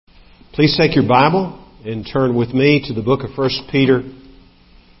Please take your Bible and turn with me to the book of 1 Peter.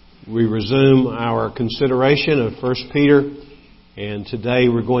 We resume our consideration of 1 Peter, and today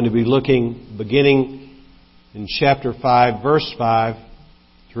we're going to be looking beginning in chapter 5, verse 5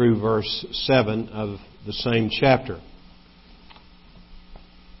 through verse 7 of the same chapter.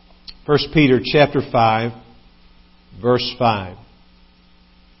 1 Peter chapter 5, verse 5.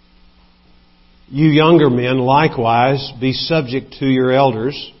 You younger men likewise be subject to your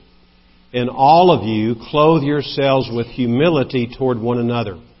elders, and all of you clothe yourselves with humility toward one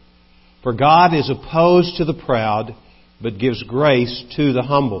another. For God is opposed to the proud, but gives grace to the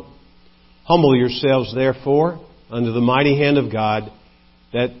humble. Humble yourselves, therefore, under the mighty hand of God,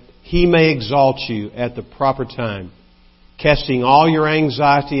 that He may exalt you at the proper time, casting all your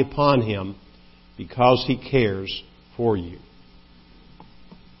anxiety upon Him, because He cares for you.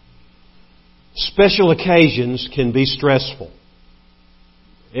 Special occasions can be stressful.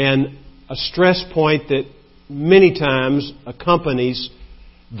 And a stress point that many times accompanies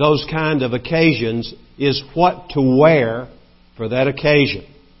those kind of occasions is what to wear for that occasion.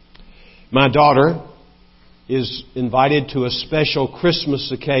 My daughter is invited to a special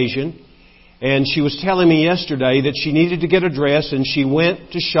Christmas occasion, and she was telling me yesterday that she needed to get a dress, and she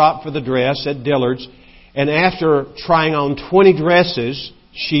went to shop for the dress at Dillard's, and after trying on 20 dresses,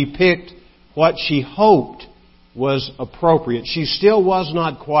 she picked what she hoped was appropriate. She still was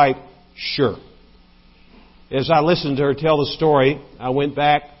not quite sure. As I listened to her tell the story, I went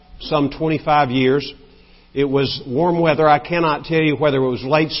back some 25 years. It was warm weather. I cannot tell you whether it was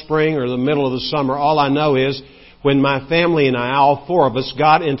late spring or the middle of the summer. All I know is when my family and I, all four of us,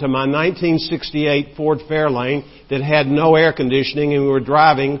 got into my 1968 Ford Fairlane that had no air conditioning, and we were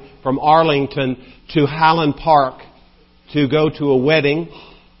driving from Arlington to Highland Park to go to a wedding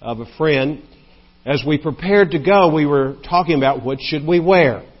of a friend. As we prepared to go, we were talking about what should we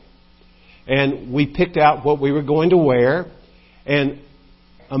wear. And we picked out what we were going to wear. And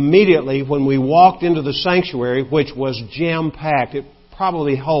immediately when we walked into the sanctuary, which was jam-packed, it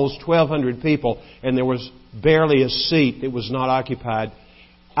probably holds 1,200 people, and there was barely a seat that was not occupied,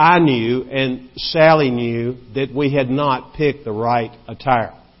 I knew, and Sally knew, that we had not picked the right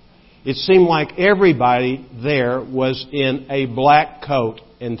attire. It seemed like everybody there was in a black coat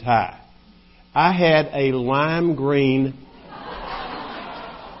and tie. I had a lime green...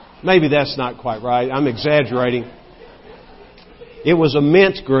 Maybe that's not quite right. I'm exaggerating. It was a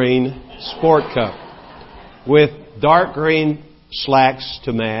mint green sport coat with dark green slacks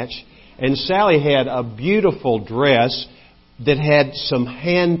to match. And Sally had a beautiful dress that had some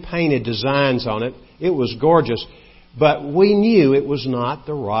hand-painted designs on it. It was gorgeous. But we knew it was not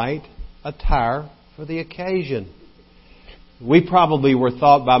the right attire for the occasion. We probably were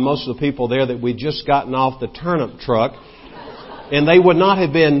thought by most of the people there that we'd just gotten off the turnip truck, and they would not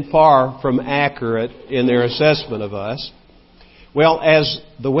have been far from accurate in their assessment of us. Well, as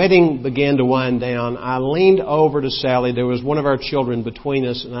the wedding began to wind down, I leaned over to Sally. There was one of our children between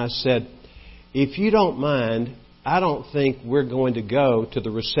us, and I said, if you don't mind, I don't think we're going to go to the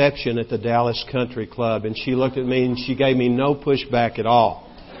reception at the Dallas Country Club. And she looked at me and she gave me no pushback at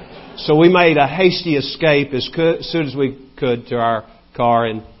all. So we made a hasty escape as soon as we could to our car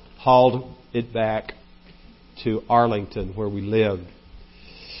and hauled it back to Arlington, where we lived.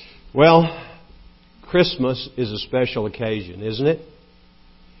 Well, Christmas is a special occasion, isn't it?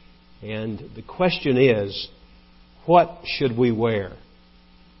 And the question is, what should we wear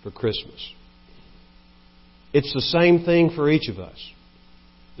for Christmas? It's the same thing for each of us.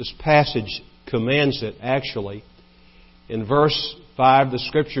 This passage commands it, actually. In verse 5, the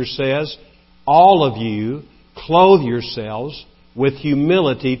Scripture says, all of you clothe yourselves with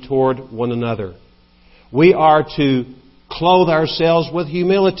humility toward one another. We are to clothe ourselves with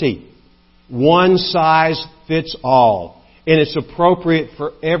humility. One size fits all. And it's appropriate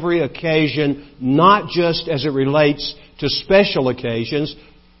for every occasion, not just as it relates to special occasions,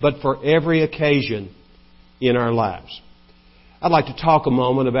 but for every occasion in our lives. I'd like to talk a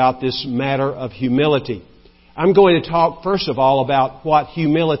moment about this matter of humility. I'm going to talk, first of all, about what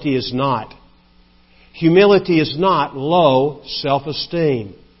humility is not. Humility is not low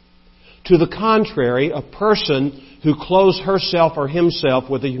self-esteem. To the contrary, a person who clothes herself or himself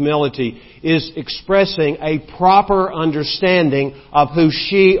with humility is expressing a proper understanding of who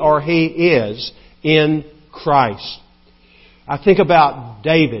she or he is in Christ. I think about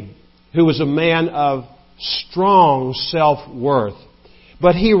David, who was a man of strong self-worth.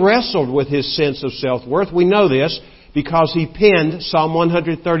 But he wrestled with his sense of self-worth. We know this because he penned Psalm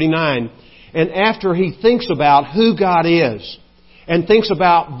 139. And after he thinks about who God is and thinks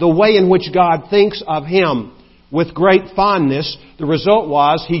about the way in which God thinks of him, with great fondness. The result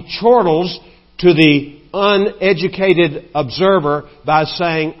was he chortles to the uneducated observer by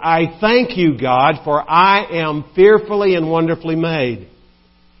saying, I thank you, God, for I am fearfully and wonderfully made.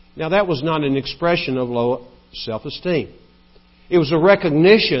 Now that was not an expression of low self-esteem. It was a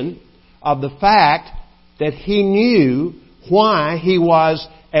recognition of the fact that he knew why he was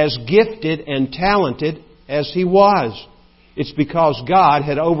as gifted and talented as he was. It's because God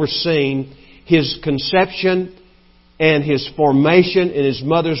had overseen his conception and his formation in his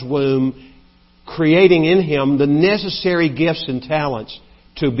mother's womb, creating in him the necessary gifts and talents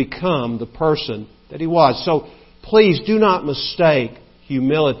to become the person that he was. So please do not mistake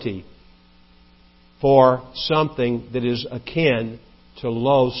humility for something that is akin to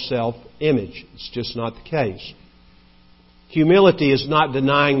low self-image. It's just not the case. Humility is not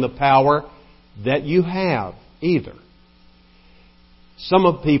denying the power that you have either. Some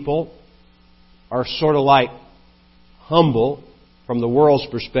of people are sort of like humble from the world's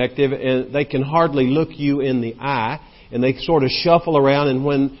perspective, and they can hardly look you in the eye, and they sort of shuffle around, and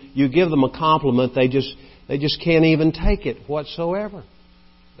when you give them a compliment, they just can't even take it whatsoever.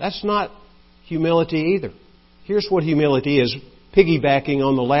 That's not humility either. Here's what humility is, piggybacking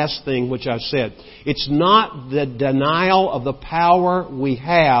on the last thing which I've said. It's not the denial of the power we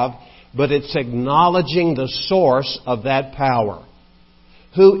have, but it's acknowledging the source of that power.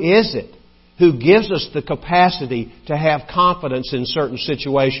 Who is it who gives us the capacity to have confidence in certain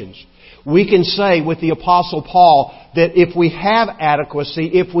situations? We can say with the Apostle Paul that if we have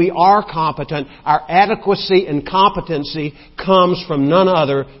adequacy, if we are competent, our adequacy and competency comes from none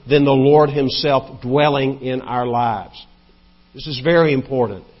other than the Lord Himself dwelling in our lives. This is very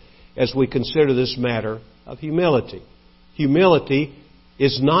important as we consider this matter of humility. Humility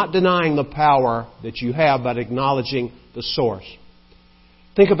is not denying the power that you have, but acknowledging the source.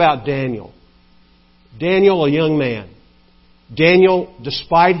 Think about Daniel. Daniel, a young man. Daniel,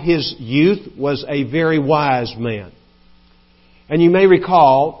 despite his youth, was a very wise man. And you may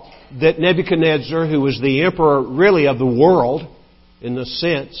recall that Nebuchadnezzar, who was the emperor really of the world, in the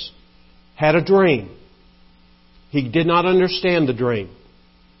sense, had a dream. He did not understand the dream.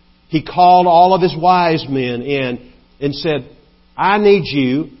 He called all of his wise men in and said, I need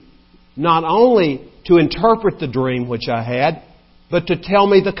you not only to interpret the dream which I had, but to tell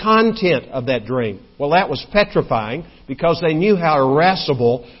me the content of that dream. Well, that was petrifying because they knew how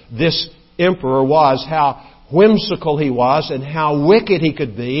irascible this emperor was, how whimsical he was, and how wicked he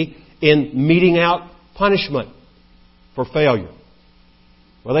could be in meting out punishment for failure.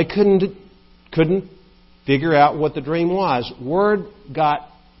 Well, they couldn't figure out what the dream was. Word got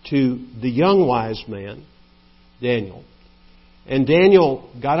to the young wise man, Daniel. And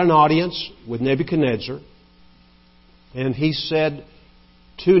Daniel got an audience with Nebuchadnezzar. And he said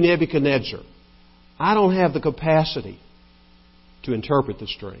to Nebuchadnezzar, I don't have the capacity to interpret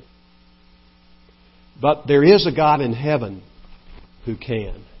this dream. But there is a God in heaven who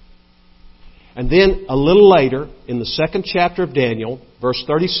can. And then a little later, in the second chapter of Daniel, verse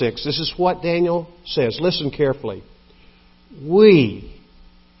 36, this is what Daniel says. Listen carefully. We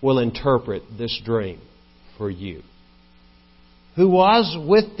will interpret this dream for you. Who was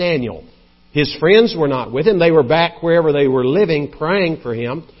with Daniel? His friends were not with him. They were back wherever they were living, praying for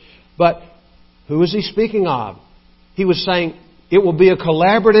him. But who was he speaking of? He was saying it will be a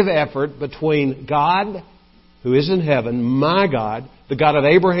collaborative effort between God, who is in heaven, my God, the God of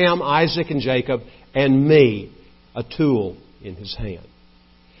Abraham, Isaac, and Jacob, and me, a tool in His hand.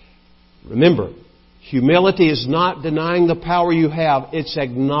 Remember, humility is not denying the power you have. It's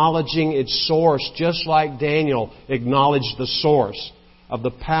acknowledging its source, just like Daniel acknowledged the source of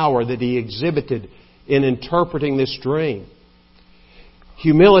the power that he exhibited in interpreting this dream.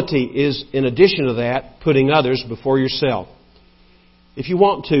 Humility is, in addition to that, putting others before yourself. If you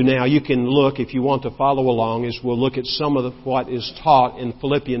want to now, you can look, if you want to follow along, as we'll look at some of what is taught in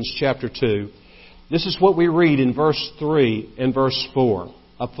Philippians chapter 2. This is what we read in verse 3 and verse 4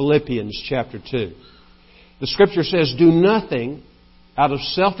 of Philippians chapter 2. The Scripture says, do nothing out of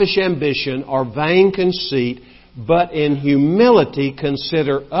selfish ambition or vain conceit, but in humility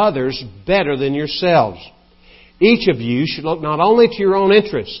consider others better than yourselves. Each of you should look not only to your own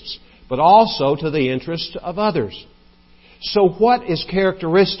interests, but also to the interests of others. So what is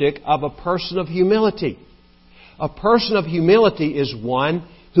characteristic of a person of humility? A person of humility is one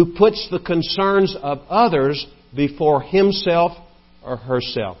who puts the concerns of others before himself or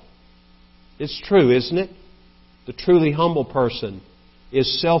herself. It's true, isn't it? The truly humble person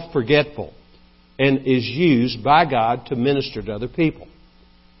is self-forgetful and is used by God to minister to other people.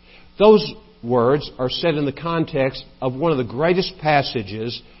 Those words are said in the context of one of the greatest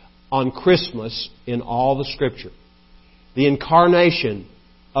passages on Christmas in all the Scripture. The incarnation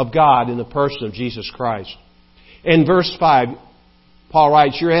of God in the person of Jesus Christ. In verse 5, Paul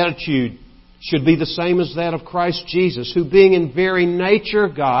writes, your attitude should be the same as that of Christ Jesus, who being in very nature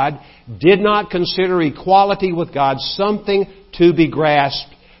God, did not consider equality with God something to be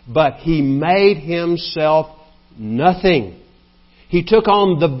grasped, but He made Himself nothing. He took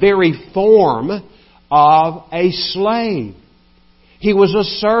on the very form of a slave. He was a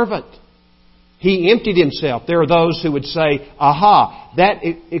servant. He emptied Himself. There are those who would say, aha, that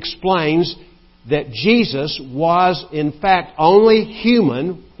explains that Jesus was in fact only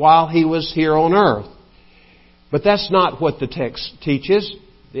human while He was here on earth. But that's not what the text teaches.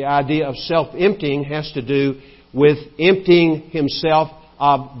 The idea of self-emptying has to do with emptying Himself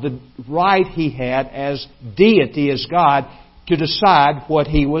of the right He had as deity, as God, to decide what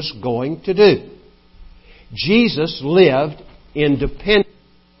He was going to do. Jesus lived in dependence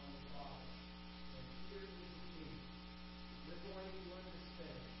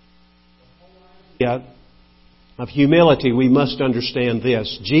of humility. We must understand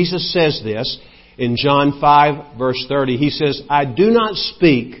this. Jesus says this in John 5, verse 30. He says, I do not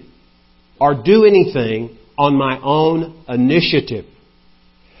speak or do anything on my own initiative.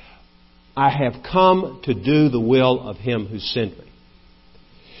 I have come to do the will of Him who sent me.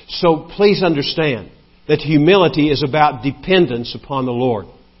 So please understand that humility is about dependence upon the Lord.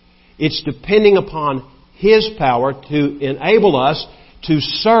 It's depending upon His power to enable us to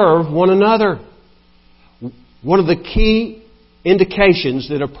serve one another. One of the key indications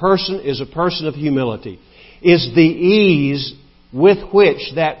that a person is a person of humility is the ease with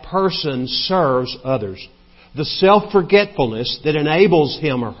which that person serves others. The self-forgetfulness that enables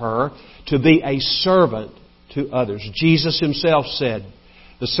him or her to be a servant to others. Jesus Himself said,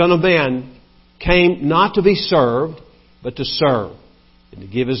 the Son of Man came not to be served, but to serve, and to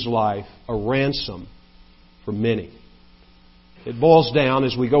give His life a ransom for many. It boils down,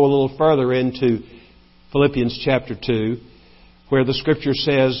 as we go a little further into Philippians chapter 2, where the Scripture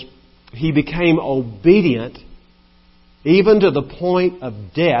says, He became obedient even to the point of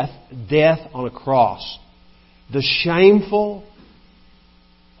death on a cross. The shameful,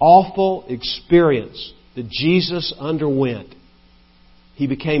 awful experience that Jesus underwent, He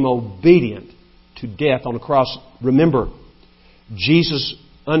became obedient to death on a cross. Remember, Jesus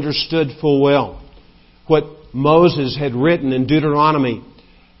understood full well what Moses had written in Deuteronomy,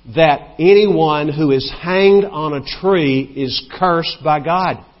 that anyone who is hanged on a tree is cursed by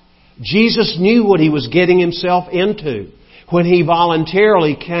God. Jesus knew what He was getting Himself into when He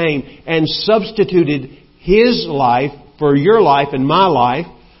voluntarily came and substituted His life for your life and my life.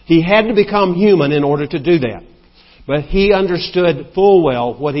 He had to become human in order to do that. But He understood full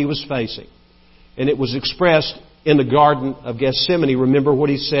well what He was facing. And it was expressed in the Garden of Gethsemane. Remember what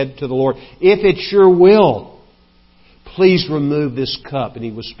He said to the Lord, if it's your will, please remove this cup. And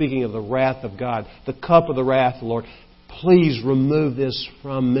He was speaking of the wrath of God, the cup of the wrath of the Lord. Please remove this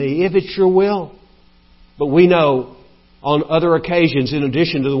from me, if it's your will. But we know on other occasions, in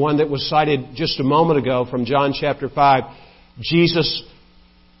addition to the one that was cited just a moment ago from John chapter 5, Jesus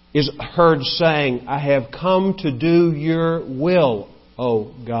is heard saying, I have come to do your will,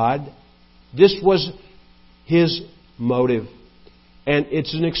 O God. This was His motive. And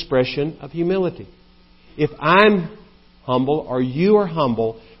it's an expression of humility. If I'm humble or you are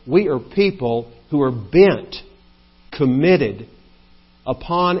humble, we are people who are bent, committed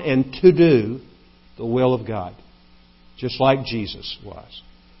upon and to do the will of God. Just like Jesus was.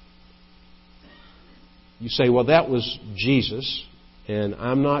 You say, well, that was Jesus, and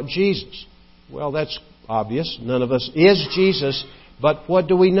I'm not Jesus. Well, that's obvious. None of us is Jesus. But what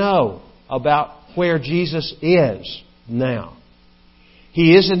do we know about where Jesus is now?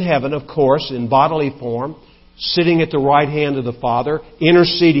 He is in heaven, of course, in bodily form, sitting at the right hand of the Father,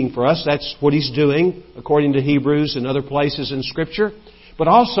 interceding for us. That's what He's doing, according to Hebrews and other places in Scripture. But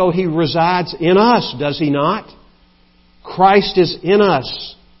also He resides in us, does He not? Christ is in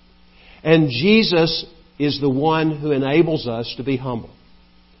us. And Jesus is the one who enables us to be humble.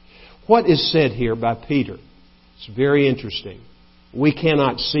 What is said here by Peter? It's very interesting. We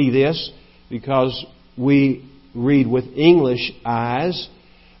cannot see this because we read with English eyes.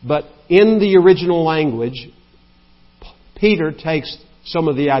 But in the original language, Peter takes some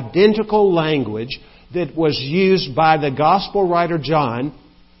of the identical language that was used by the Gospel writer John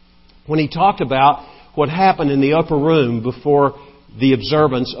when he talked about what happened in the upper room before the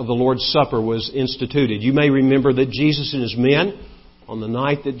observance of the Lord's Supper was instituted. You may remember that Jesus and His men, on the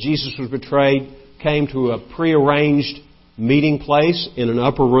night that Jesus was betrayed, came to a prearranged meeting place in an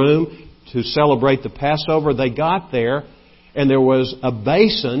upper room to celebrate the Passover. They got there, And there was a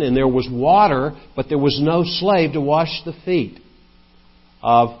basin and there was water, but there was no slave to wash the feet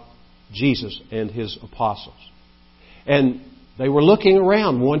of Jesus and His apostles. And they were looking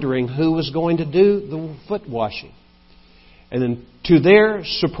around, wondering who was going to do the foot washing. And then, to their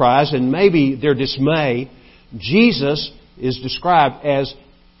surprise and maybe their dismay, Jesus is described as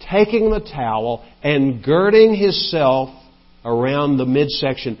taking the towel and girding Himself around the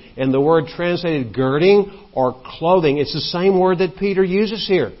midsection. And the word translated girding or clothing, it's the same word that Peter uses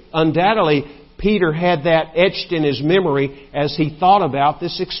here. Undoubtedly, Peter had that etched in his memory as he thought about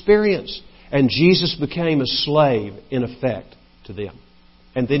this experience. And Jesus became a slave, in effect, to them.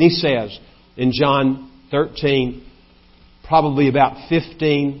 And then He says, in John 13, probably about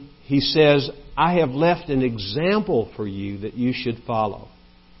 15, He says, I have left an example for you that you should follow.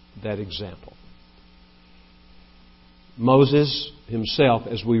 That example. Moses himself,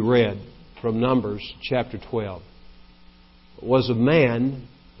 as we read from Numbers chapter 12, was a man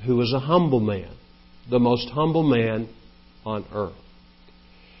who was a humble man, the most humble man on earth.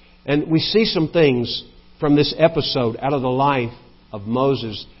 And we see some things from this episode out of the life of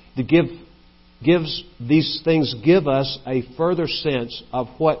Moses that these things give us a further sense of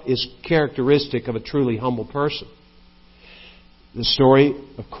what is characteristic of a truly humble person. The story,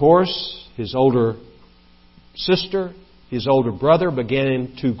 of course, his older sister, his older brother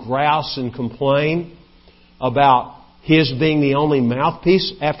began to grouse and complain about his being the only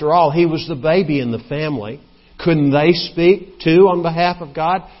mouthpiece. After all, he was the baby in the family. Couldn't they speak too on behalf of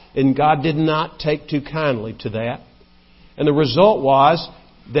God? And God did not take too kindly to that. And the result was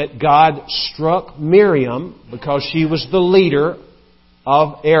that God struck Miriam, because she was the leader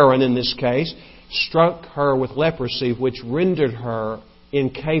of Aaron in this case, struck her with leprosy, which rendered her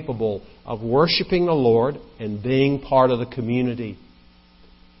incapable of worshiping the Lord and being part of the community.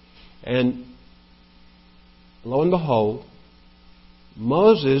 And lo and behold,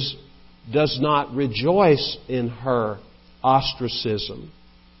 Moses does not rejoice in her ostracism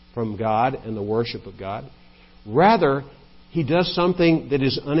from God and the worship of God. Rather, he does something that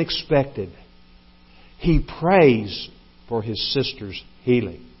is unexpected. He prays for his sister's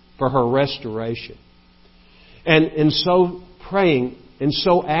healing, for her restoration. And in so praying, in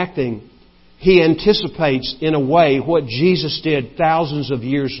so acting, he anticipates in a way what Jesus did thousands of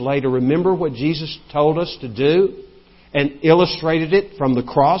years later. Remember what Jesus told us to do and illustrated it from the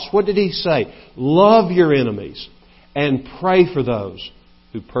cross? What did He say? Love your enemies and pray for those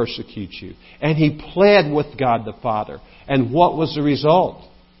who persecute you. And He pled with God the Father. And what was the result?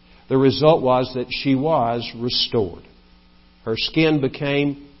 The result was that she was restored. Her skin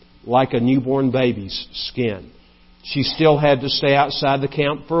became like a newborn baby's skin. She still had to stay outside the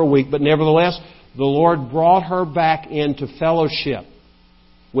camp for a week, but nevertheless, the Lord brought her back into fellowship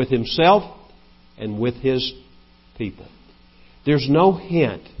with Himself and with His people. There's no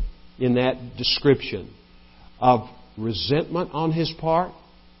hint in that description of resentment on His part.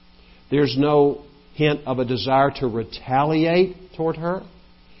 There's no hint of a desire to retaliate toward her.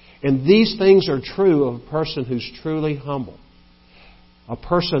 And these things are true of a person who's truly humble. A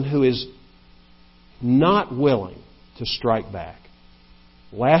person who is not willing to strike back.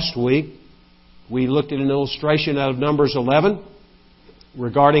 Last week, we looked at an illustration out of Numbers 11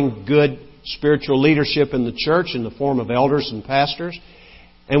 regarding good spiritual leadership in the church in the form of elders and pastors.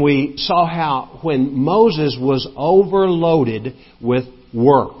 And we saw how when Moses was overloaded with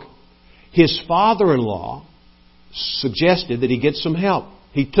work, his father-in-law suggested that he get some help.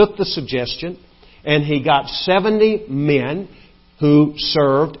 He took the suggestion and he got 70 men who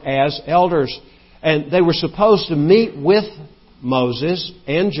served as elders. And they were supposed to meet with Moses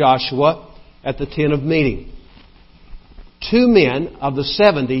and Joshua at the tent of meeting. 2 men of the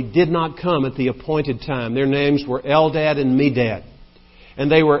 70 did not come at the appointed time. Their names were Eldad and Medad.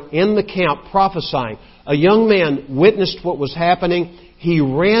 And they were in the camp prophesying. A young man witnessed what was happening. He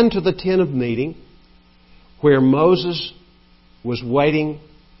ran to the tent of meeting where Moses was waiting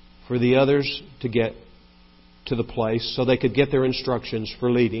for the others to get to the place so they could get their instructions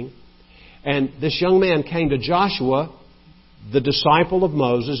for leading. And this young man came to Joshua, the disciple of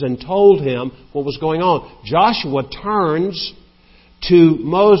Moses, and told him what was going on. Joshua turns to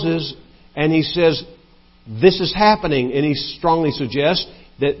Moses and he says, this is happening. And he strongly suggests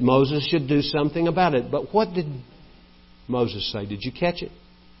that Moses should do something about it. But what did Moses say? Did you catch it?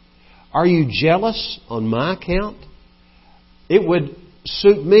 Are you jealous on my account? It would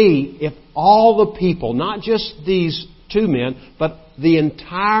suit me if all the people, not just these 2 men, but the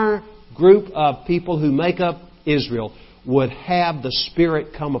entire group of people who make up Israel would have the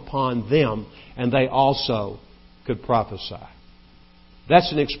Spirit come upon them and they also could prophesy.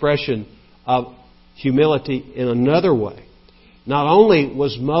 That's an expression of humility in another way. Not only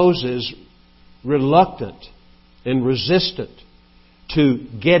was Moses reluctant and resistant to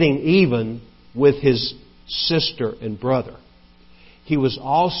getting even with his sister and brother, he was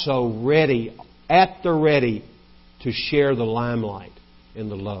also ready, at the ready, to share the limelight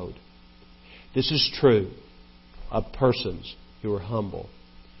and the load. This is true of persons who are humble.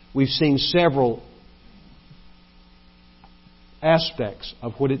 We've seen several aspects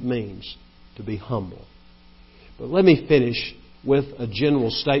of what it means to be humble. But let me finish with a general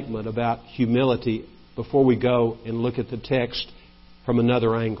statement about humility before we go and look at the text from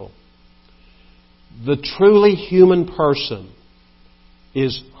another angle. The truly human person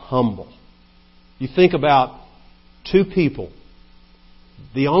is humble. You think about two people,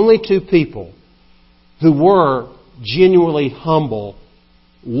 the only two people who were genuinely humble,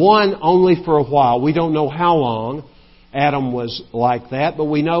 one only for a while. We don't know how long Adam was like that, but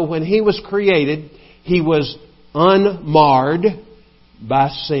we know when he was created, he was unmarred by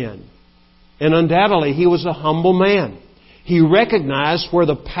sin. And undoubtedly, he was a humble man. He recognized where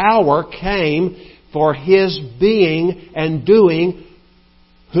the power came for his being and doing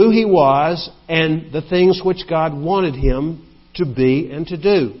who he was and the things which God wanted him to be and to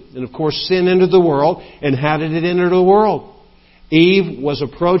do. And of course, sin entered the world. And how did it enter the world? Eve was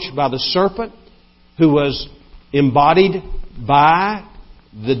approached by the serpent, who was embodied by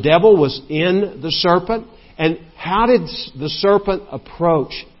the devil, was in the serpent. And how did the serpent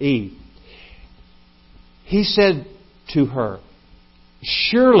approach Eve? He said to her,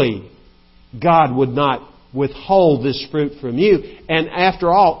 "Surely God would not withhold this fruit from you. And after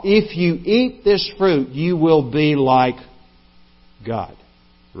all, if you eat this fruit, you will be like God."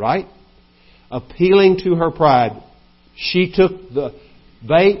 Right? Appealing to her pride. She took the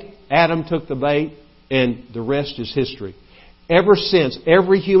bait, Adam took the bait, and the rest is history. Ever since,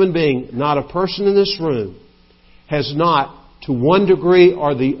 every human being, not a person in this room, has not, to one degree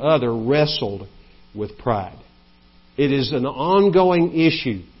or the other, wrestled with pride. It is an ongoing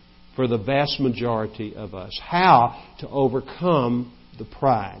issue for the vast majority of us. How to overcome the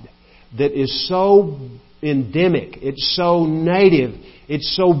pride that is so endemic, it's so native,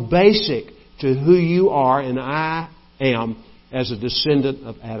 it's so basic to who you are and I am as a descendant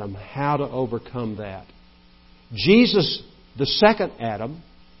of Adam. How to overcome that. Jesus, the second Adam,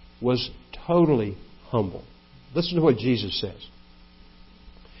 was totally humble. Listen to what Jesus says.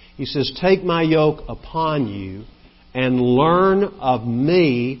 He says, "Take my yoke upon you and learn of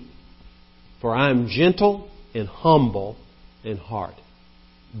me, for I am gentle and humble in heart."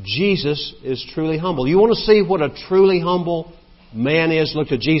 Jesus is truly humble. You want to see what a truly humble man is? Look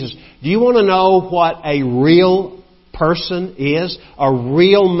to Jesus. Do you want to know what a real person is? A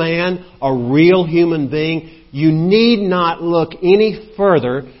real man? A real human being? You need not look any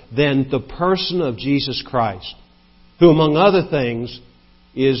further than the person of Jesus Christ, who, among other things,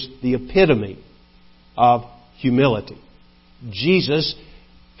 is the epitome of humility. Jesus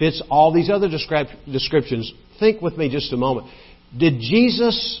fits all these other descriptions. Think with me just a moment. Did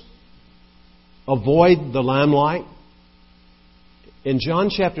Jesus avoid the limelight? In John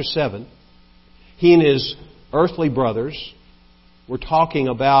chapter 7, he and his earthly brothers were talking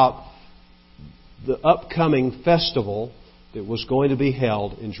about the upcoming festival that was going to be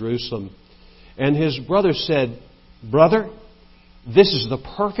held in Jerusalem. And his brother said, "Brother, this is the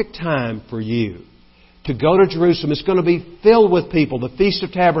perfect time for you to go to Jerusalem. It's going to be filled with people. The Feast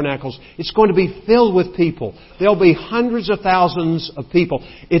of Tabernacles, it's going to be filled with people. There'll be hundreds of thousands of people.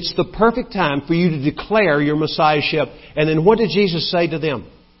 It's the perfect time for you to declare your Messiahship." And then what did Jesus say to them?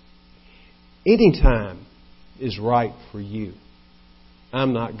 "Any time is right for you.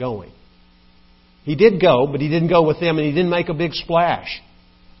 I'm not going." He did go, but he didn't go with them, and he didn't make a big splash.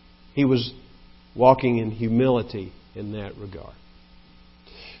 He was walking in humility in that regard.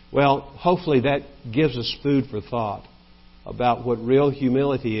 Well, hopefully that gives us food for thought about what real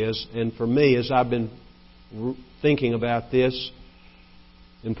humility is. And for me, as I've been thinking about this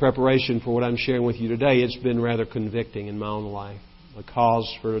in preparation for what I'm sharing with you today, it's been rather convicting in my own life. A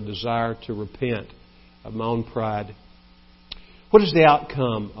cause for a desire to repent of my own pride. What is the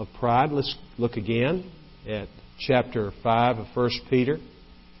outcome of pride? Let's look again at chapter 5 of 1 Peter.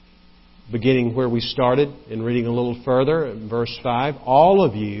 Beginning where we started and reading a little further in verse 5. "All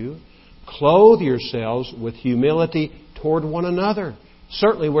of you clothe yourselves with humility toward one another."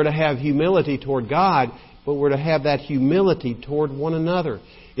 Certainly we're to have humility toward God, but we're to have that humility toward one another.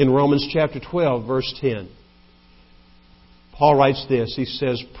 In Romans chapter 12, verse 10, Paul writes this. He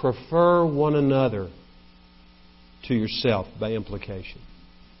says, "Prefer one another to yourself," by implication.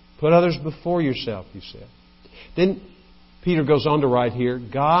 Put others before yourself, he said. Then Peter goes on to write here,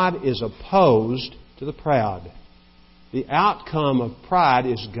 "God is opposed to the proud, The outcome of pride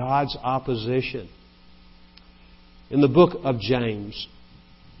is God's opposition. In the book of James,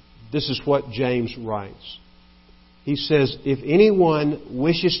 this is what James writes. He says, if anyone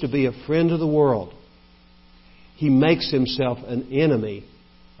wishes to be a friend of the world, he makes himself an enemy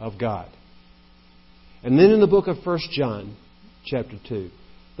of God. And then in the book of 1 John, chapter 2,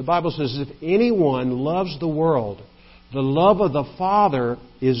 the Bible says, if anyone loves the world, the love of the Father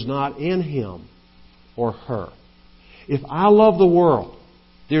is not in him or her. If I love the world,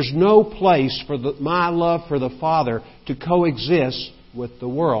 there's no place for my love for the Father to coexist with the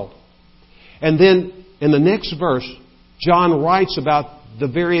world. And then in the next verse, John writes about the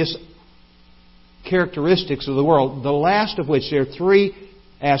various characteristics of the world, the last of which, there are three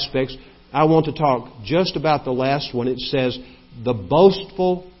aspects. I want to talk just about the last one. It says, the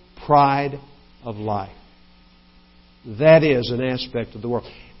boastful pride of life. That is an aspect of the world.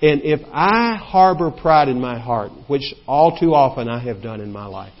 And if I harbor pride in my heart, which all too often I have done in my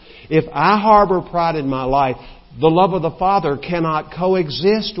life, if I harbor pride in my life, the love of the Father cannot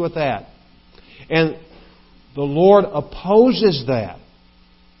coexist with that. And the Lord opposes that.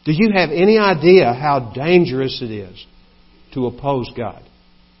 Do you have any idea how dangerous it is to oppose God?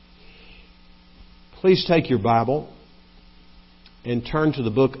 Please take your Bible and turn to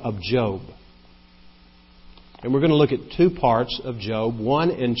the book of Job. And we're going to look at two parts of Job,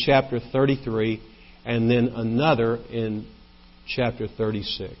 one in chapter 33 and then another in chapter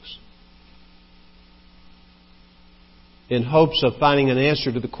 36. In hopes of finding an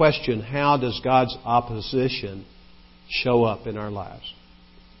answer to the question, how does God's opposition show up in our lives?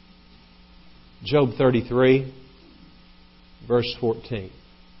 Job 33, verse 14.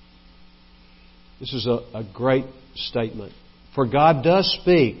 This is a great statement. For God does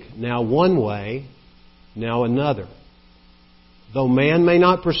speak, now one way, now another. Though man may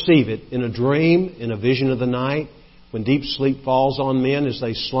not perceive it, in a dream, in a vision of the night, when deep sleep falls on men as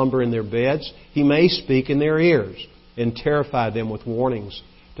they slumber in their beds, He may speak in their ears and terrify them with warnings,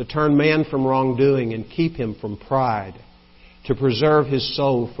 to turn man from wrongdoing and keep him from pride, to preserve his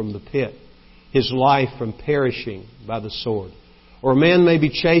soul from the pit, his life from perishing by the sword. Or a man may be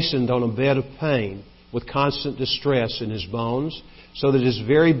chastened on a bed of pain, with constant distress in his bones, so that his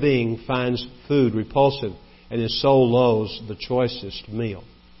very being finds food repulsive, and his soul loathes the choicest meal.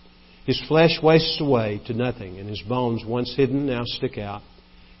 His flesh wastes away to nothing, and his bones, once hidden, now stick out.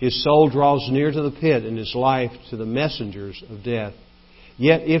 His soul draws near to the pit, and his life to the messengers of death.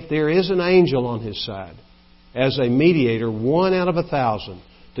 Yet if there is an angel on his side, as a mediator, 1 out of 1,000,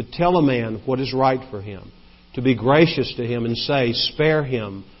 to tell a man what is right for him, to be gracious to him and say, spare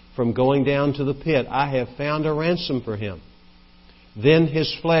him from going down to the pit, I have found a ransom for him. Then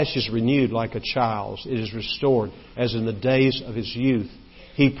his flesh is renewed like a child's. It is restored as in the days of his youth.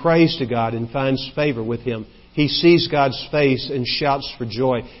 He prays to God and finds favor with Him. He sees God's face and shouts for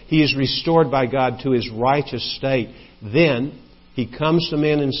joy. He is restored by God to his righteous state. Then he comes to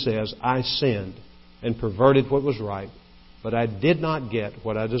men and says, I sinned and perverted what was right, but I did not get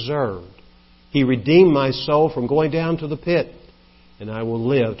what I deserved. He redeemed my soul from going down to the pit, and I will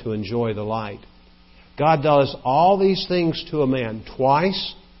live to enjoy the light. God does all these things to a man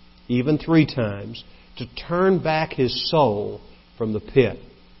twice, even 3 times, to turn back his soul from the pit,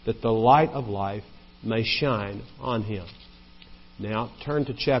 that the light of life may shine on him. Now, turn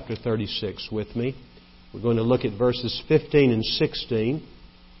to chapter 36 with me. We're going to look at verses 15 and 16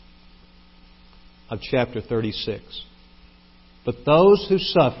 of chapter 36. But those who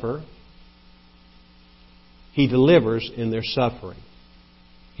suffer, He delivers in their suffering.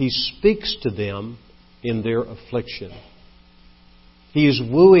 He speaks to them in their affliction. He is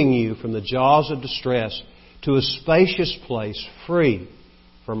wooing you from the jaws of distress to a spacious place free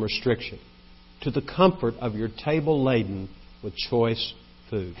from restriction, to the comfort of your table laden with choice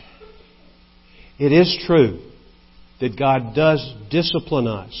food. It is true that God does discipline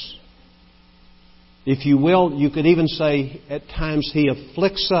us. If you will, you could even say at times He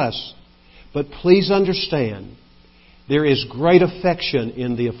afflicts us. But please understand, there is great affection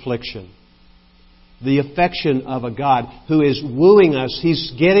in the affliction. The affection of a God who is wooing us.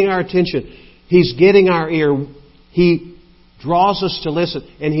 He's getting our attention. He's getting our ear. He draws us to listen.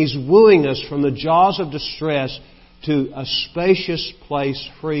 And He's wooing us from the jaws of distress to a spacious place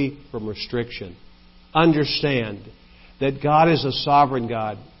free from restriction. Understand that God is a sovereign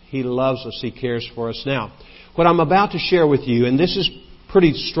God. He loves us. He cares for us. Now, what I'm about to share with you, and this is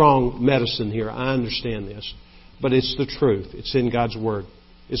pretty strong medicine here. I understand this. But it's the truth. It's in God's Word.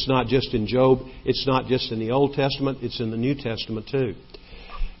 It's not just in Job. It's not just in the Old Testament. It's in the New Testament too.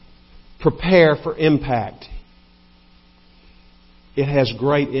 Prepare for impact. it has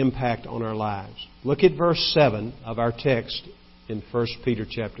great impact on our lives. Look at verse 7 of our text in 1 Peter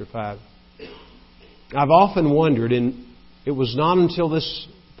chapter 5. I've often wondered, and it was not until this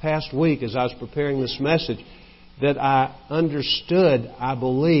past week as I was preparing this message that I understood, I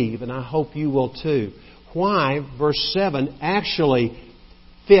believe, and I hope you will too, why verse 7 actually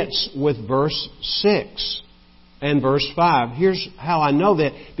fits with verse 6 and verse 5. Here's how I know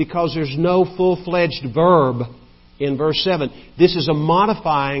that. Because there's no full-fledged verb in verse 7. This is a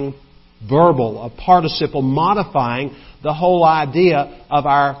modifying verbal, a participle modifying the whole idea of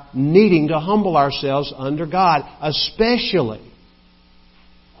our needing to humble ourselves under God, especially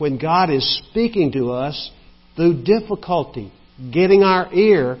when God is speaking to us through difficulty, getting our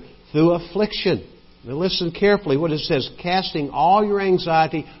ear through affliction. Now listen carefully what it says, casting all your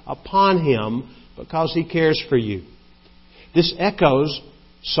anxiety upon Him because He cares for you. This echoes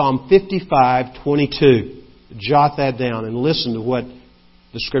Psalm 55:22. Jot that down and listen to what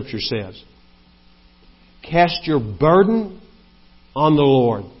the Scripture says. Cast your burden on the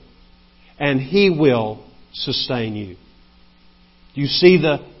Lord, and He will sustain you. Do you see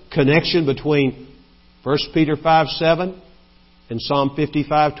the connection between 1 Peter 5:7 and Psalm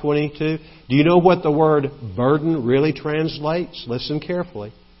 55:22? Do you know what the word burden really translates? Listen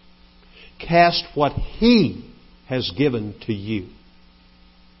carefully. Cast what He has given to you,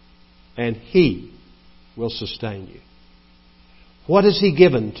 and He will sustain you. What has He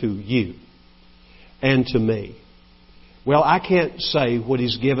given to you and to me? Well, I can't say what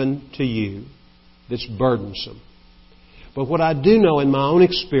He's given to you that's burdensome. But what I do know in my own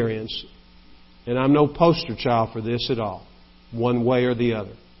experience, and I'm no poster child for this at all, one way or the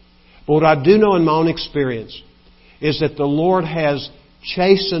other. But what I do know in my own experience is that the Lord has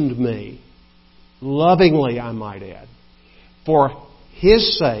chastened me, lovingly I might add, for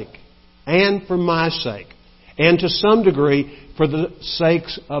His sake and for my sake, and to some degree for the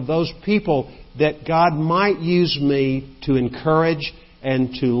sakes of those people that God might use me to encourage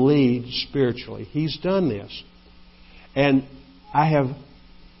and to lead spiritually. He's done this. And I have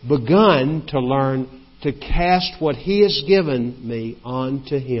begun to learn to cast what He has given me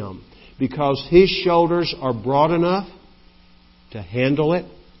onto Him, because His shoulders are broad enough to handle it.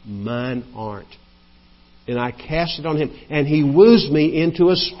 Mine aren't. And I cast it on Him. And He woos me into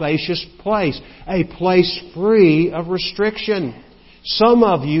a spacious place. A place free of restriction. Some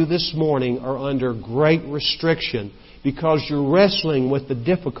of you this morning are under great restriction because you're wrestling with the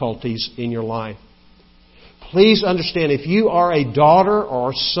difficulties in your life. Please understand, if you are a daughter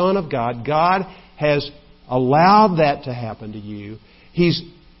or son of God, God has allowed that to happen to you. He's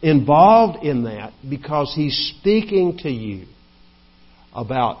involved in that because He's speaking to you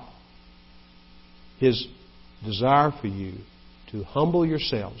about His desire for you to humble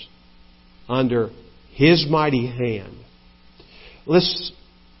yourselves under His mighty hand. Let's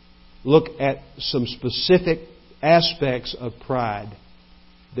look at some specific aspects of pride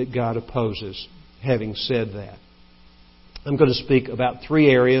that God opposes. Having said that, I'm going to speak about three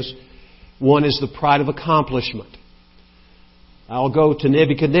areas. One is the pride of accomplishment. I'll go to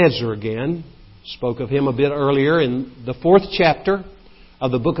Nebuchadnezzar again. Spoke of him a bit earlier in the 4th chapter of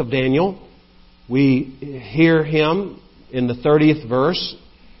the book of Daniel. We hear him in the 30th verse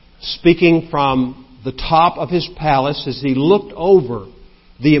speaking from the top of his palace as he looked over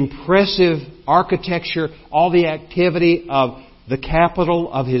the impressive architecture, all the activity of the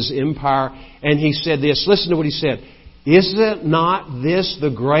capital of his empire. And he said this. Listen to what he said. Is it not this the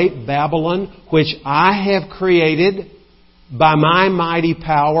great Babylon which I have created by my mighty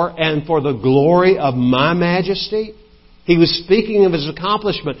power and for the glory of my majesty? He was speaking of his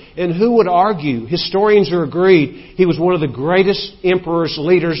accomplishment. And who would argue? Historians are agreed he was one of the greatest emperors,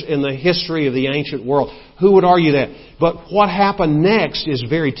 leaders in the history of the ancient world. Who would argue that? But what happened next is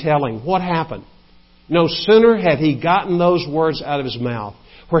very telling. What happened? No sooner had he gotten those words out of his mouth,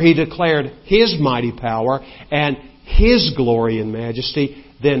 where he declared His mighty power and His glory and majesty,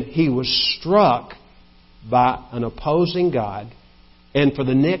 then he was struck by an opposing God. And for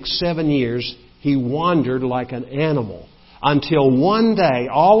the next 7 years, he wandered like an animal. Until one day,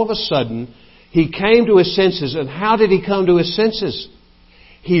 all of a sudden, he came to his senses. And how did he come to his senses?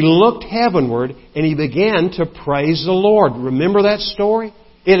 He looked heavenward and he began to praise the Lord. Remember that story?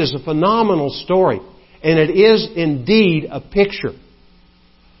 It is a phenomenal story. And it is indeed a picture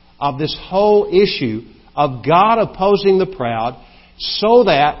of this whole issue of God opposing the proud, so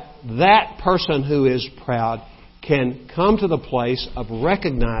that that person who is proud can come to the place of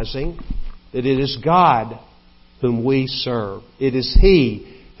recognizing that it is God whom we serve. It is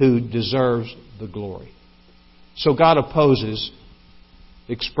He who deserves the glory. So God opposes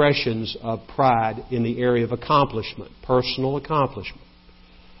expressions of pride in the area of accomplishment, personal accomplishment.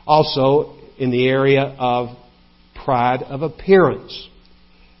 Also, in the area of pride of appearance.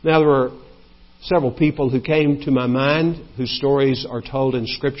 Now, there were several people who came to my mind whose stories are told in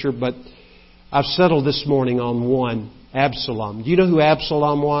Scripture, but I've settled this morning on one, Absalom. Do you know who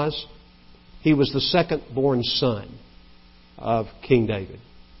Absalom was? He was the second-born son of King David.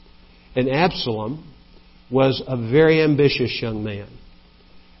 And Absalom was a very ambitious young man.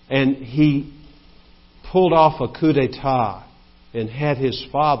 And he pulled off a coup d'etat and had his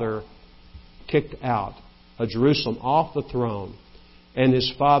father kicked out of Jerusalem off the throne. And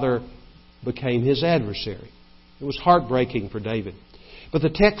his father became his adversary. It was heartbreaking for David. But the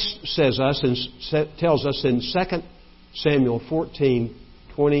text tells us in 2 Samuel 14,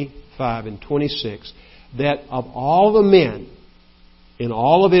 25 and 26 that of all the men in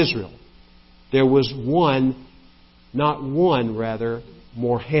all of Israel, there was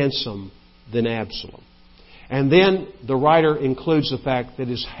more handsome than Absalom. And then the writer includes the fact that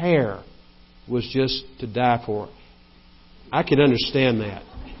his hair was just to die for. I can understand that.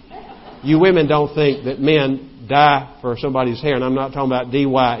 You women don't think that men die for somebody's hair, and I'm not talking about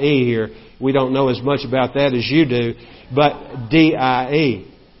D-Y-E here. We don't know as much about that as you do, but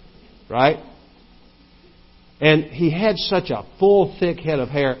D-I-E, right? And he had such a full, thick head of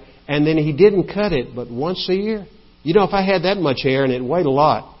hair, and then he didn't cut it but once a year. You know, if I had that much hair and it weighed a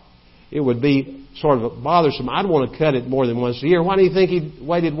lot, it would be sort of bothersome. I'd want to cut it more than once a year. Why do you think he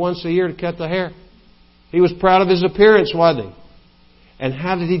waited once a year to cut the hair? He was proud of his appearance, wasn't he? And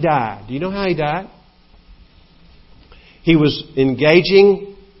how did he die? Do you know how he died? He was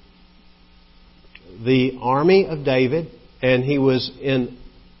engaging the army of David, and he was in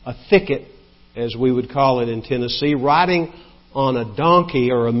a thicket, as we would call it in Tennessee, riding on a donkey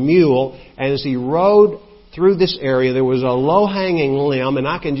or a mule. And as he rode through this area, there was a low-hanging limb, and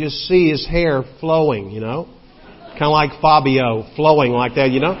I can just see his hair flowing, you know. Kind of like Fabio, flowing like that,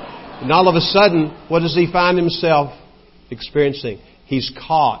 you know. And all of a sudden, what does he find himself experiencing? He's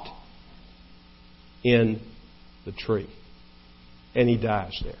caught in the tree. And he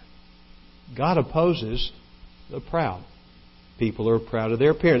dies there. God opposes the proud. People are proud of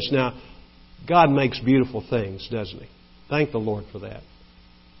their appearance. Now, God makes beautiful things, doesn't He? Thank the Lord for that.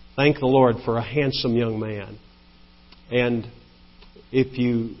 Thank the Lord for a handsome young man. And if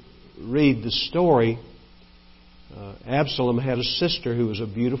you read the story, Absalom had a sister who was a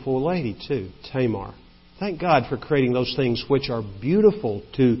beautiful lady too, Tamar. Thank God for creating those things which are beautiful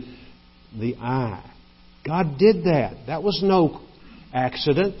to the eye. God did that. That was no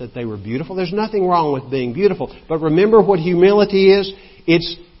accident that they were beautiful. There's nothing wrong with being beautiful. But remember what humility is?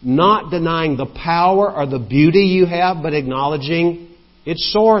 It's not denying the power or the beauty you have, but acknowledging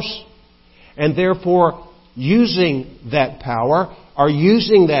its source. And therefore, using that power or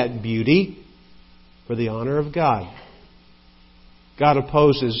using that beauty for the honor of God. God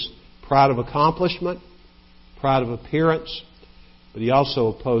opposes pride of accomplishment, pride of appearance, but He also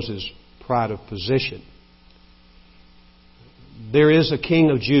opposes pride of position. There is a king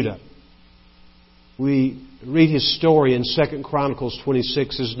of Judah. We read his story in 2 Chronicles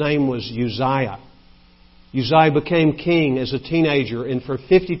 26. His name was Uzziah. Uzziah became king as a teenager, and for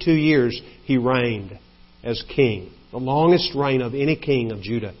 52 years he reigned as king. The longest reign of any king of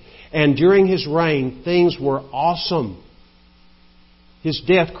Judah. And during his reign, things were awesome. His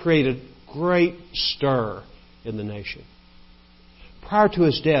death created great stir in the nation. Prior to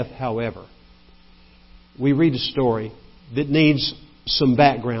his death, however, we read a story that needs some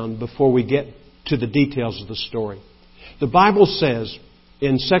background before we get to the details of the story. The Bible says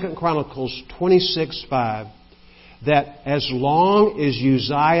in 2 Chronicles 26:5 that as long as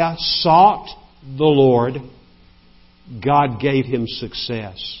Uzziah sought the Lord, God gave him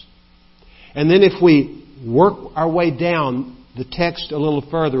success. And then if we work our way down the text a little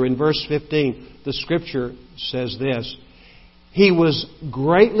further, in verse 15, the Scripture says this: He was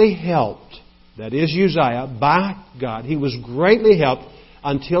greatly helped, that is Uzziah, by God. He was greatly helped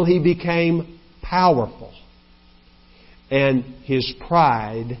until he became powerful. And his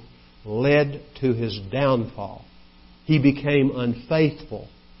pride led to his downfall. He became unfaithful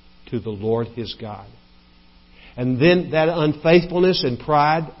to the Lord his God. And then that unfaithfulness and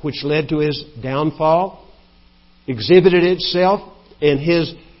pride, which led to his downfall, exhibited itself in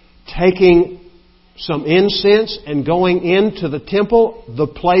his taking some incense and going into the temple, the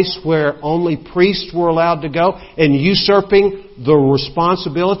place where only priests were allowed to go, and usurping the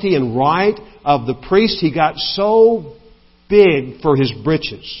responsibility and right of the priest. He got so big for his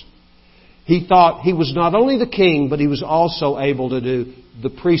britches. He thought he was not only the king, but he was also able to do the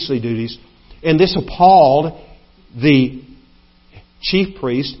priestly duties. And this appalled the chief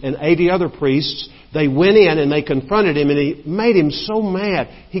priest and 80 other priests, they went in and they confronted him, and he made him so mad.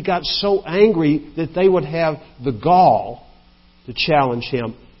 He got so angry that they would have the gall to challenge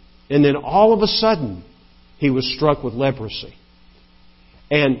him. And then all of a sudden, he was struck with leprosy.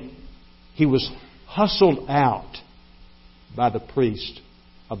 And he was hustled out by the priest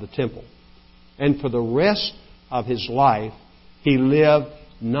of the temple. And for the rest of his life, he lived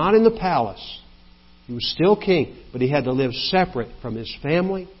not in the palace. He was still king, but he had to live separate from his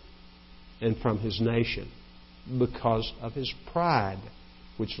family and from his nation because of his pride,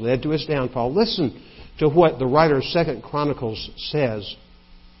 which led to his downfall. Listen to what the writer of 2 Chronicles says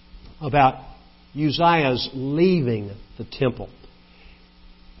about Uzziah's leaving the temple.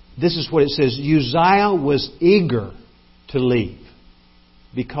 This is what it says. Uzziah was eager to leave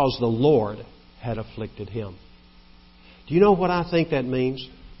because the Lord had afflicted him. Do you know what I think that means?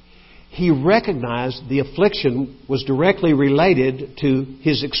 He recognized the affliction was directly related to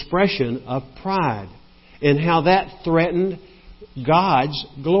his expression of pride and how that threatened God's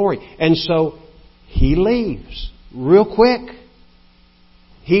glory. And so he leaves real quick.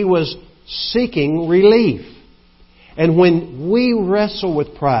 He was seeking relief. And when we wrestle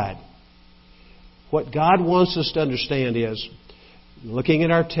with pride, what God wants us to understand is, looking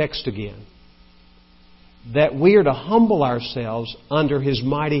at our text again, that we are to humble ourselves under His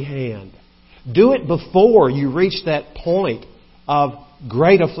mighty hand. Do it before you reach that point of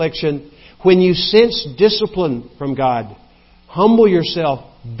great affliction. When you sense discipline from God, humble yourself.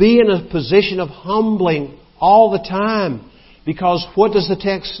 Be in a position of humbling all the time. Because what does the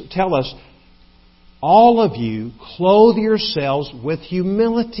text tell us? All of you clothe yourselves with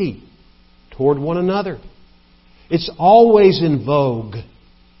humility toward one another. It's always in vogue.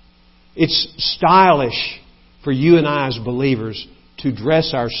 It's stylish for you and I as believers to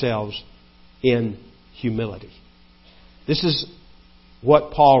dress ourselves in humility. This is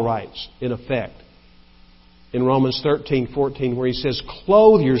what Paul writes, in effect, in Romans 13:14, where he says,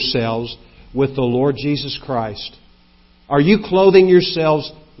 "Clothe yourselves with the Lord Jesus Christ." Are you clothing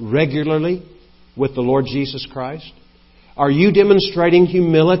yourselves regularly with the Lord Jesus Christ? Are you demonstrating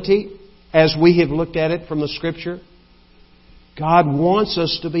humility as we have looked at it from the Scripture? God wants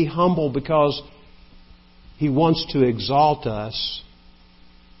us to be humble because He wants to exalt us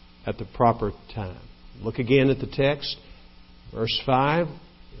at the proper time. Look again at the text. Verse 5.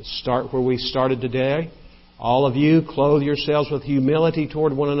 Let's start where we started today. All of you clothe yourselves with humility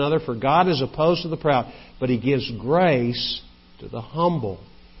toward one another, for God is opposed to the proud, but He gives grace to the humble.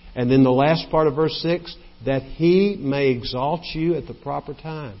 And then the last part of verse 6, that He may exalt you at the proper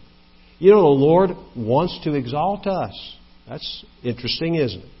time. You know, the Lord wants to exalt us. That's interesting,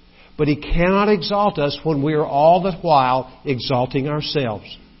 isn't it? But He cannot exalt us when we are all the while exalting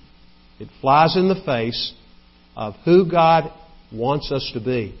ourselves. It flies in the face of who God wants us to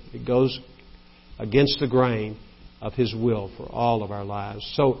be. It goes against the grain of His will for all of our lives.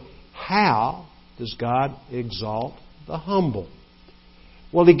 So how does God exalt the humble?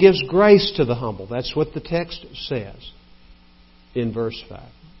 Well, He gives grace to the humble. That's what the text says in verse 5.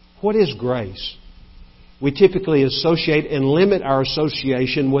 What is grace? We typically associate and limit our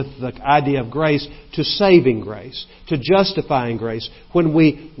association with the idea of grace to saving grace, to justifying grace. When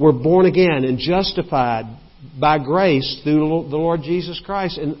we were born again and justified by grace through the Lord Jesus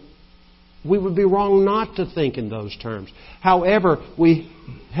Christ. And we would be wrong not to think in those terms. However, we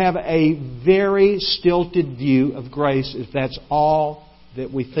have a very stilted view of grace if that's all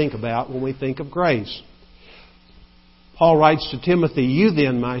that we think about when we think of grace. Paul writes to Timothy, "You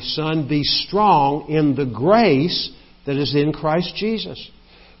then, my son, be strong in the grace that is in Christ Jesus."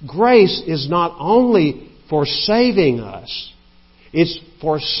 Grace is not only for saving us, it's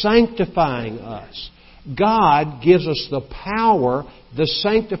for sanctifying us. God gives us the power, the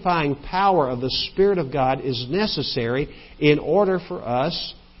sanctifying power of the Spirit of God is necessary in order for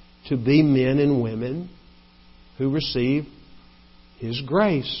us to be men and women who receive His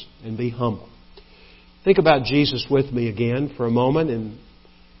grace and be humble. Think about Jesus with me again for a moment in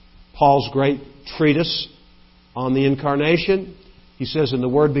Paul's great treatise on the Incarnation. He says, "And the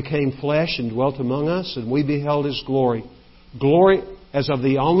Word became flesh and dwelt among us, and we beheld His glory. Glory as of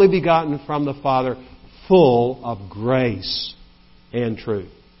the only begotten from the Father, full of grace and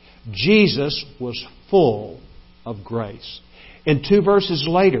truth." Jesus was full of grace. And 2 verses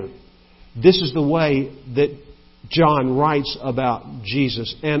later, this is the way that John writes about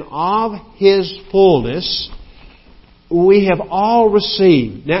Jesus. "And of His fullness we have all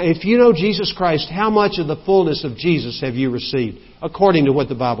received." Now, if you know Jesus Christ, how much of the fullness of Jesus have you received? According to what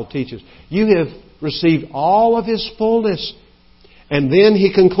the Bible teaches. You have received all of His fullness. And then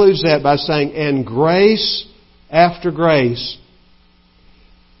he concludes that by saying, "And grace after grace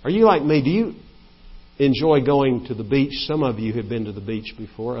Are you like me? Do you enjoy going to the beach? Some of you have been to the beach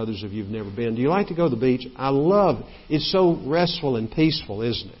before. Others of you have never been. Do you like to go to the beach? I love it. It's so restful and peaceful,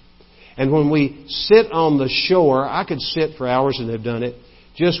 isn't it? And when we sit on the shore, I could sit for hours and have done it,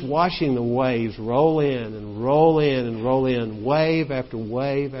 just watching the waves roll in and roll in and roll in, wave after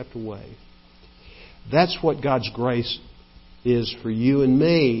wave after wave. That's what God's grace is for you and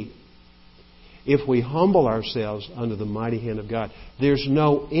me. If we humble ourselves under the mighty hand of God, there's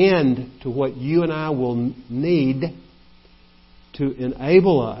no end to what you and I will need to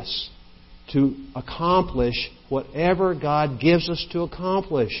enable us to accomplish whatever God gives us to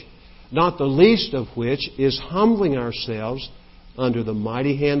accomplish. Not the least of which is humbling ourselves under the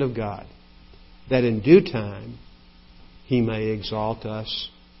mighty hand of God, that in due time He may exalt us.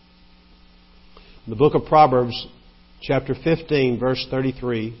 The book of Proverbs, chapter 15, verse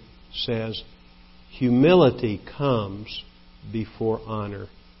 33 says, humility comes before honor.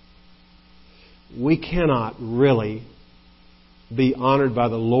 We cannot really be honored by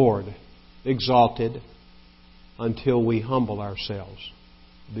the Lord, exalted, until we humble ourselves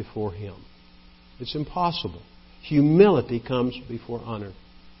before Him. It's impossible. Humility comes before honor.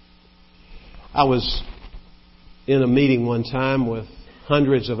 I was in a meeting one time with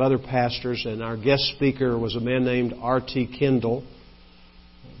hundreds of other pastors, and our guest speaker was a man named R.T. Kendall.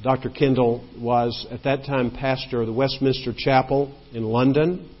 Dr. Kendall was at that time pastor of the Westminster Chapel in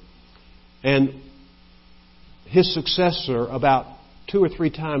London, and his successor, about 2 or 3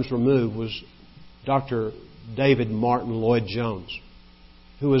 times removed, was Dr. David Martin Lloyd-Jones,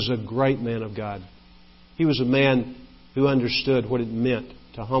 who was a great man of God. He was a man who understood what it meant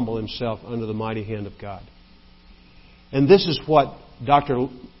to humble himself under the mighty hand of God. And this is what Dr.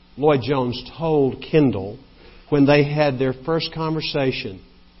 Lloyd-Jones told Kendall when they had their first conversation.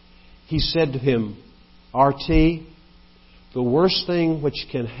 He said to him, R.T., the worst thing which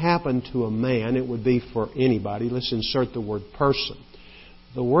can happen to a man, it would be for anybody, let's insert the word person.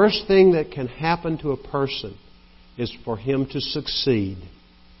 The worst thing that can happen to a person is for him to succeed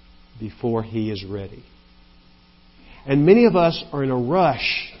before he is ready. And many of us are in a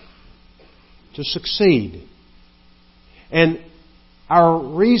rush to succeed. And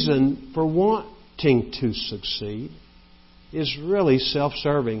our reason for wanting to succeed is really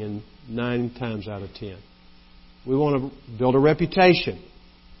self-serving, and 9 times out of 10. We want to build a reputation.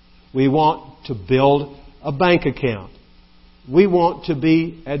 We want to build a bank account. We want to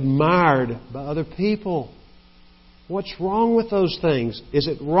be admired by other people. What's wrong with those things? Is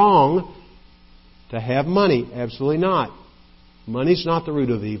it wrong to have money? Absolutely not. Money's not the root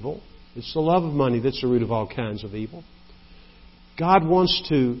of evil. It's the love of money that's the root of all kinds of evil. God wants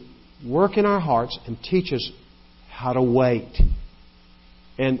to work in our hearts and teach us how to wait.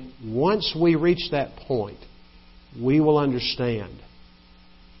 And once we reach that point, we will understand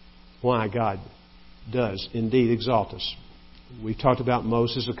why God does indeed exalt us. We've talked about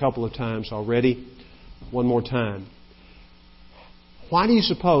Moses a couple of times already. One more time. Why do you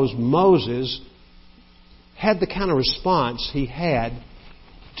suppose Moses had the kind of response he had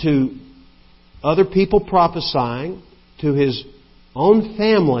to other people prophesying, to his own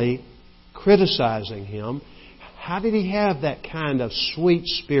family criticizing him? How did he have that kind of sweet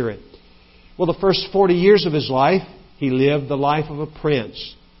spirit? Well, the first 40 years of his life, he lived the life of a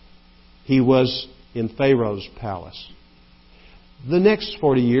prince. He was in Pharaoh's palace. The next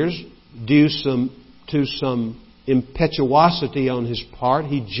 40 years, due to some impetuosity on his part,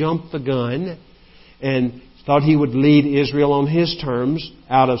 he jumped the gun and thought he would lead Israel on his terms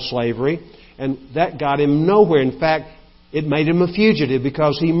out of slavery. And that got him nowhere. In fact, it made him a fugitive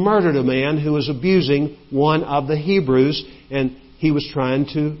because he murdered a man who was abusing one of the Hebrews, and he was trying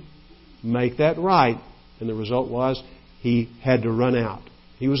to make that right. And the result was he had to run out.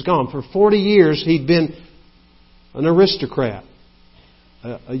 He was gone. For 40 years he'd been an aristocrat,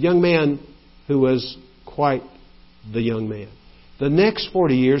 a young man who was quite the young man. The next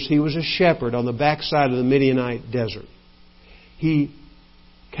 40 years he was a shepherd on the backside of the Midianite desert. He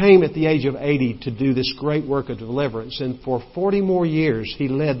came at the age of 80 to do this great work of deliverance, and for 40 more years he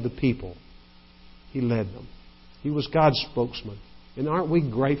led the people. He led them. He was God's spokesman. And aren't we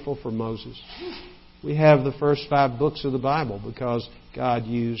grateful for Moses? We have the first 5 books of the Bible because God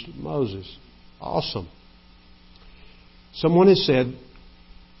used Moses. Awesome. Someone has said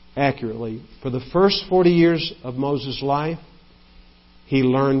accurately, for the first 40 years of Moses' life, he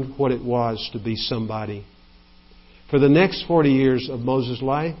learned what it was to be somebody. For the next 40 years of Moses'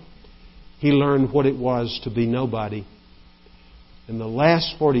 life, he learned what it was to be nobody. In the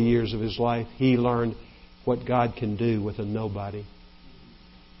last 40 years of his life, he learned what God can do with a nobody.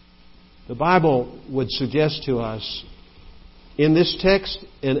 The Bible would suggest to us in this text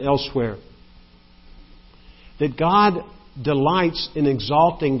and elsewhere that God delights in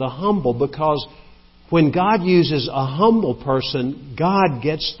exalting the humble, because when God uses a humble person, God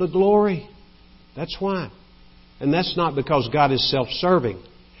gets the glory. That's why. And that's not because God is self-serving.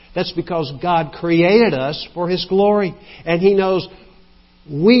 That's because God created us for His glory. And He knows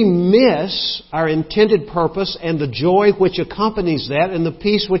we miss our intended purpose and the joy which accompanies that, and the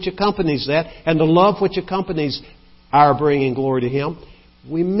peace which accompanies that, and the love which accompanies our bringing glory to Him.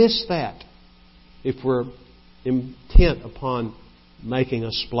 We miss that if we're intent upon making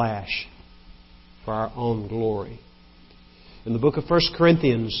a splash for our own glory. In the book of 1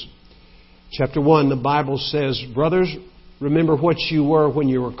 Corinthians, chapter 1, the Bible says, "Brothers, remember what you were when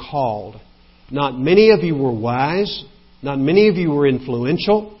you were called. Not many of you were wise. Not many of you were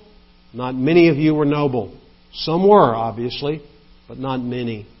influential. Not many of you were noble." Some were, obviously, but not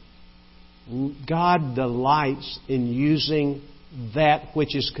many. God delights in using that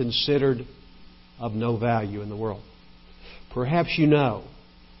which is considered of no value in the world. Perhaps you know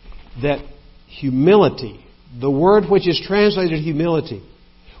that humility, the word which is translated humility,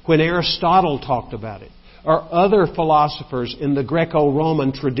 when Aristotle talked about it, or other philosophers in the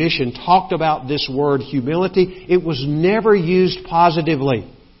Greco-Roman tradition talked about this word humility, it was never used positively.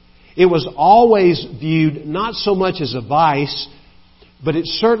 It was always viewed not so much as a vice, but it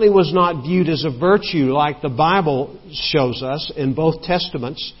certainly was not viewed as a virtue like the Bible shows us in both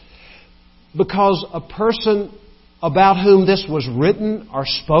Testaments, because a person about whom this was written or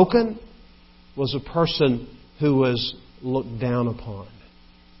spoken was a person who was looked down upon.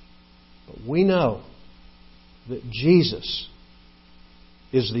 But we know that Jesus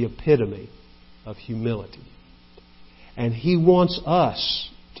is the epitome of humility. And He wants us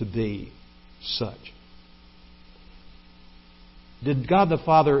to be such. Did God the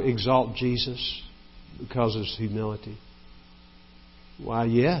Father exalt Jesus because of His humility? Why,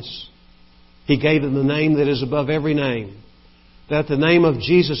 yes. He gave Him the name that is above every name. That at the name of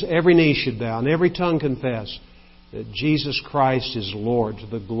Jesus every knee should bow and every tongue confess that Jesus Christ is Lord, to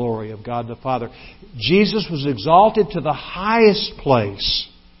the glory of God the Father. Jesus was exalted to the highest place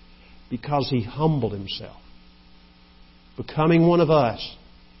because He humbled Himself, becoming one of us,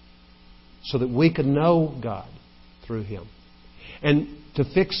 so that we could know God through Him. And to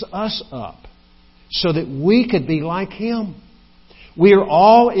fix us up so that we could be like Him. We are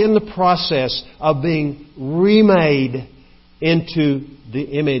all in the process of being remade into the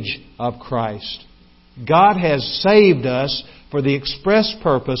image of Christ. God has saved us for the express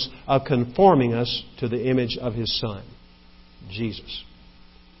purpose of conforming us to the image of His Son, Jesus.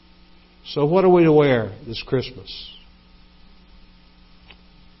 So what are we to wear this Christmas?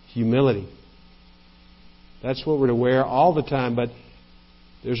 Humility. That's what we're to wear all the time, but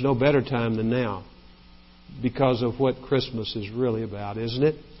there's no better time than now, because of what Christmas is really about, isn't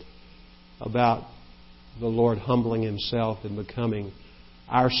it? About the Lord humbling Himself and becoming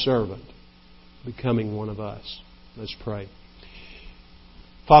our servant, becoming one of us. Let's pray.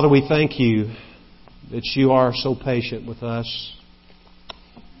 Father, we thank You that You are so patient with us.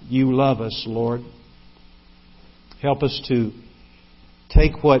 You love us, Lord. Help us to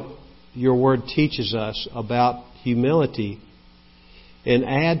take what Your Word teaches us about humility and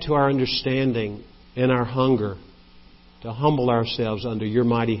add to our understanding and our hunger to humble ourselves under Your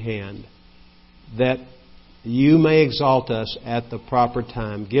mighty hand, that You may exalt us at the proper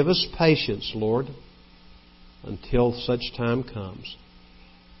time. Give us patience, Lord, until such time comes.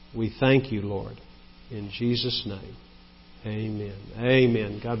 We thank You, Lord, in Jesus' name. Amen.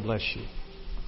 Amen. God bless you.